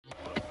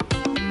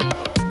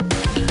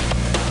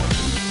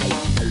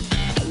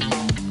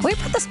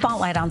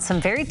spotlight on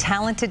some very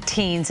talented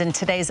teens in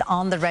today's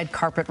On the Red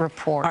Carpet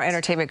report. Our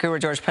entertainment guru,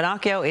 George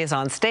Pinocchio, is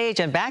on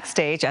stage and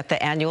backstage at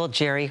the Annual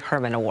Jerry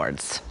Herman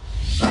Awards.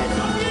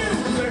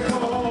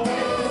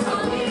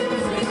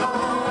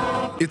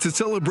 It's a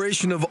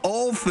celebration of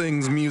all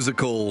things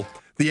musical.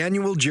 The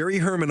Annual Jerry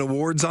Herman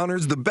Awards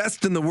honors the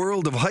best in the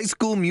world of high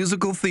school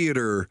musical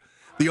theater.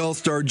 The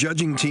all-star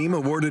judging team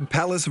awarded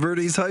Palos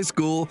Verdes High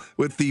School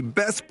with the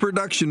Best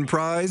Production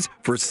Prize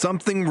for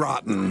Something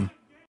Rotten.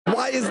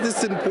 Why is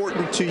this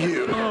important to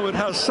you? Oh, it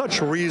has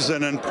such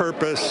reason and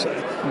purpose,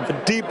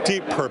 a deep,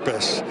 deep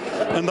purpose.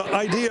 And the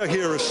idea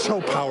here is so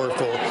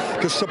powerful,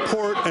 to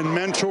support and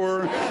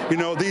mentor,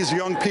 these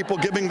young people,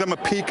 giving them a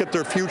peek at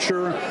their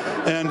future.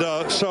 And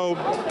so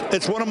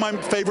it's one of my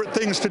favorite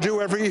things to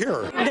do every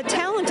year. The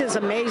talent is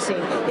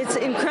amazing. It's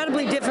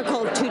incredibly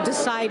difficult to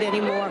decide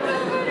anymore,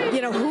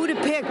 who to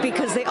pick,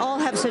 because they all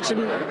have such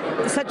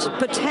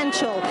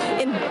potential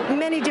in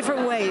many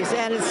different ways,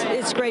 and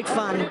it's great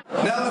fun.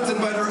 Now let's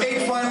invite our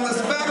 8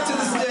 finalists back to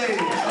the stage.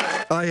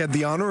 I had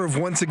the honor of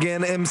once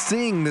again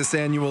emceeing this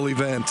annual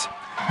event.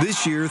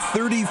 This year,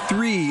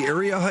 33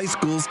 area high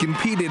schools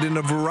competed in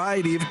a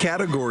variety of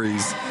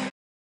categories.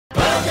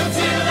 Welcome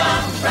to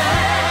the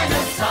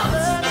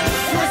Renaissance,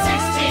 your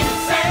 16th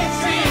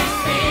century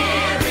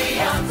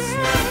experience.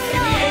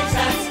 In the age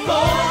that's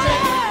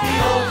golden, the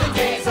olden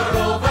days are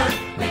over.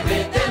 We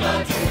bid them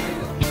adieu.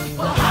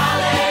 Oh,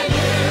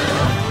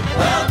 hallelujah.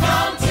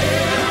 Welcome to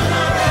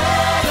the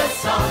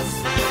Renaissance,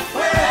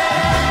 where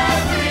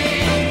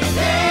everything is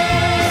new.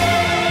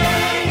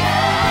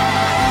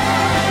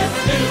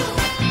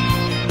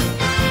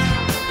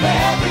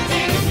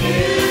 Everything is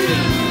new.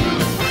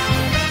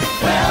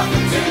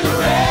 Welcome to the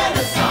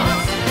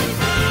Renaissance.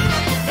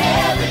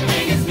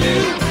 Everything is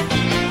new.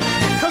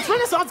 Because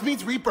Renaissance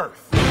means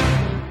rebirth.